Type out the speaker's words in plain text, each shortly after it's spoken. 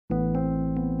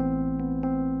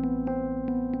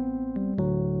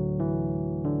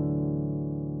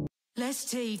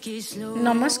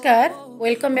नमस्कार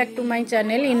welcome back to my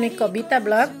channel unique Kavita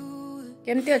blog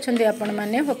केमती अच्छे आपण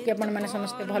मैंने होप कि आपण मैंने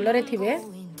समस्ते भलरे थिबे।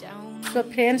 सो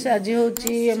फ्रेंड्स आज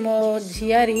होची मो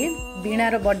झियारी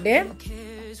बीणार बर्थडे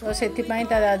तो सेति पई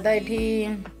ता दादा एठी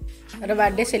तार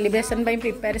बर्थडे सेलिब्रेशन पई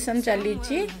प्रिपरेशन चली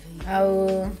छि आउ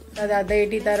ता दादा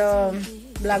एठी तार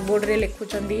ब्लैक बोर्ड रे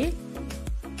लिखुचंदी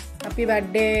हैप्पी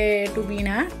बर्थडे टू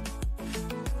बीना।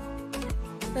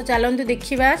 तो चलतु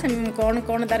देखा कौन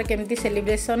कौन तार केमती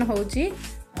सेलिब्रेशन होची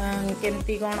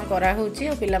केमती कौन करा होची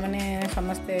और पिला माने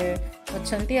समस्ते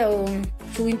अच्छंती आ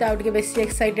चुई तो आउटे बेसी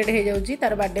एक्साइटेड हो जाउची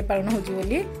तार बर्थडे पालन होची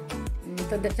बोली।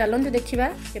 तो चलतु देखा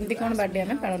केमती कौन बर्थडे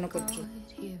आमे पालन करछु।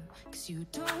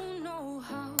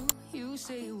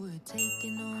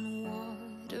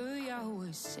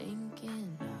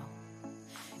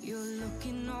 You're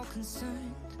looking all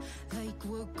concerned, like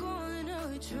we're gonna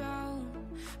drown.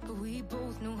 But we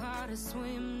both know how to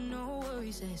swim, no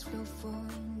worries, let's flow for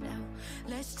now.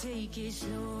 Let's take it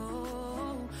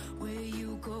slow, where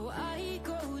you go, I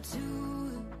go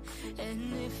too.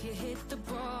 And if you hit the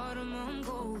bottom, I'm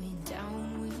going down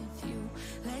with you.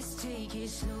 Let's take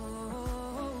it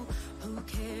slow, who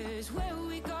cares where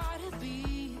we gotta be?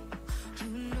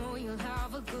 You know you'll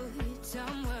have a good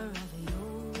time wherever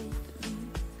you're with me.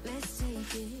 Let's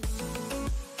take it.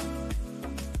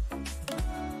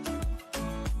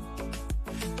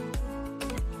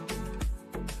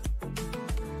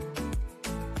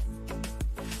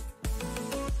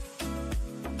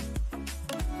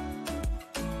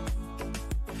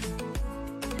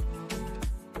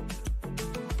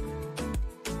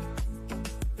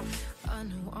 I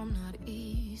know I'm not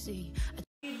easy.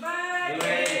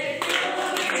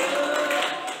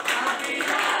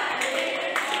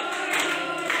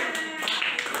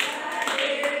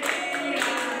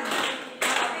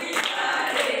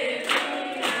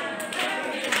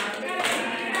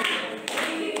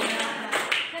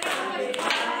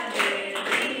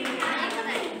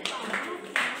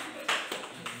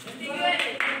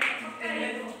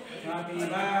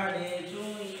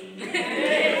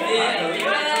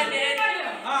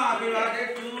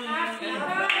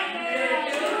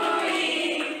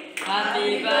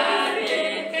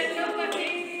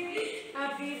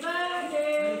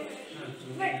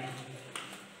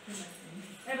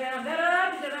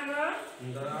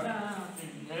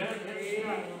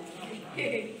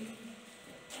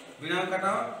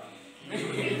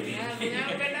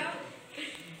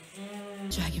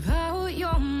 Drag you out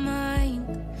your mind,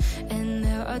 and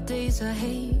there are days I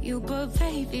hate you, but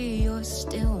baby, you're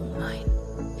still mine.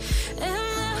 And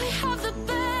now we have the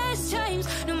best times,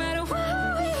 no matter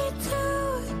what we do.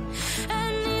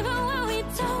 And even when we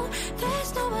don't,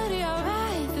 there's nobody I'd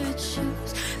rather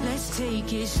choose. Let's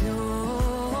take it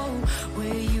slow,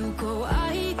 where you go,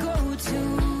 I go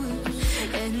too.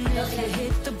 And if you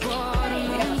hit the bottom,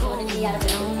 I'm going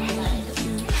down with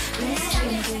you. Let's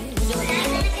take it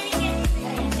slow.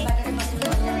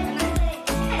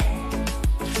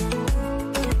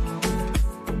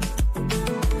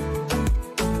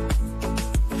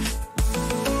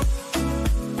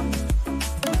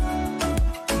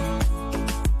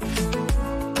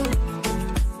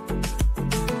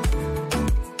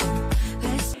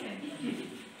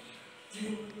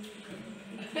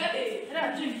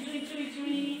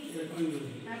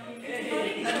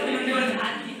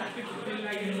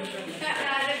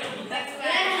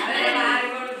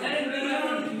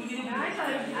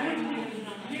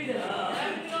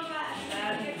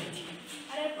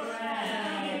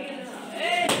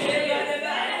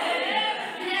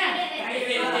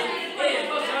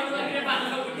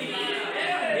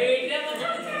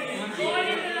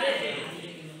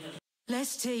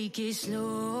 Let's take it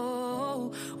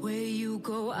slow, where you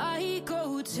go, I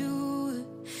go too.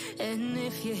 And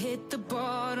if you hit the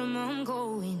bottom, I'm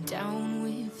going down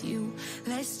with you.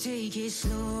 Let's take it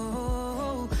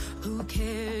slow, who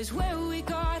cares where we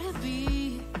gotta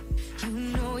be? You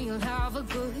know you'll have a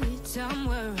good time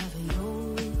wherever you're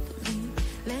with me.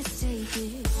 Let's take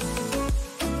it.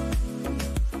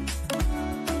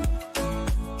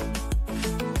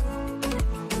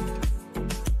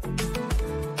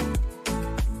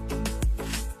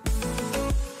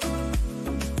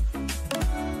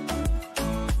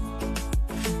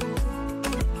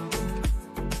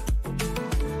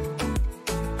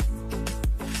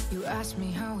 Ask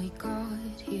me how we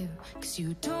got here, 'cause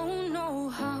you don't know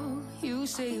how. You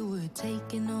say we're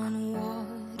taking on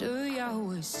water, yeah,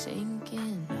 we're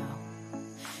sinking now.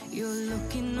 You're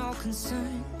looking all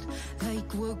concerned,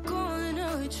 like we're gonna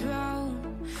drown.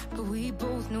 but we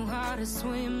both know how to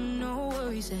swim. No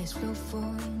worries, let's flow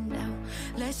forward now.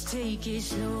 Let's take it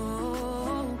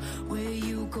slow. Where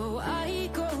you go, I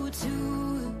go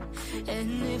too.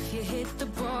 And if you hit the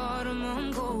bottom,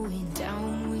 I'm going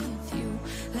down with you.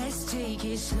 Let's take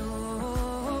it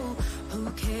slow. Who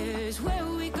cares where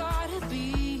we gotta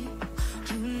be?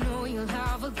 You know you'll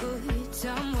have a good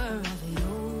time wherever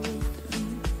you're with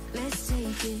me. Let's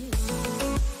take it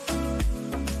slow.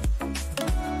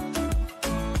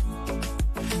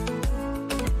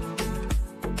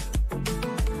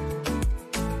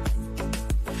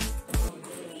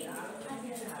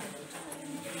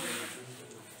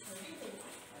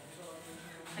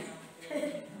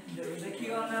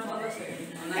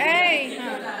 Hey,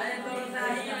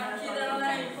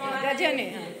 Rajani.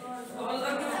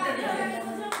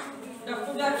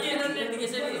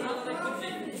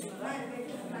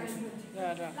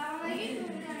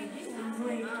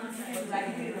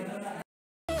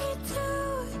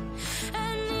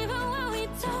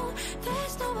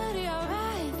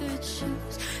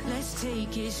 Let's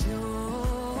take it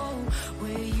slow.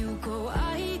 Where you go,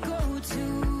 I go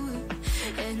too.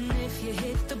 And if you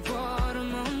hit the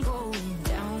bottom, I'm going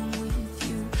down with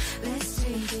you. Let's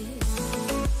take it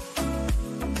slow.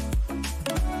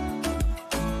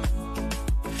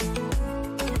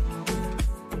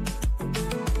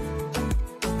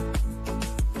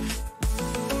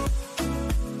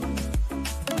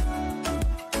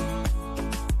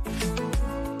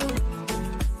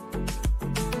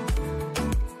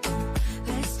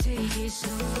 Let's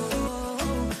take it slow.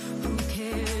 Who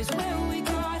cares where we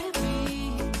gotta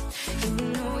be? You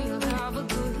know you'll have a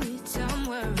good time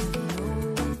wherever you're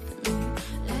with me.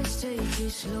 Let's take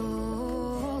it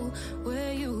slow.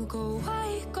 Where you go,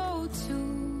 I go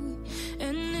too.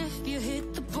 And if you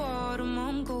hit the bottom,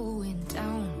 I'm going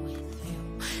down with you.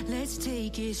 Let's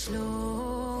take it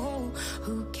slow.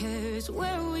 Who cares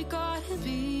where we gotta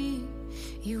be?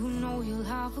 You know you'll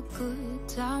have a good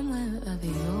time wherever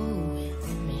you're with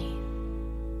me.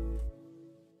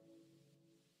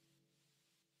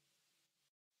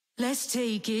 Let's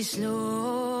take it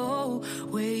slow.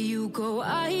 Where you go,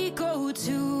 I go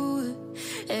too.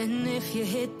 And if you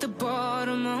hit the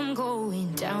bottom, I'm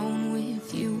going down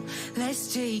with you.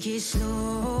 Let's take it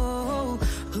slow.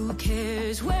 Who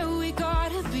cares where we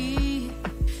gotta be?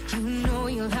 You know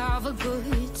you'll have a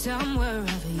good time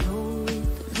wherever you're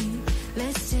with me.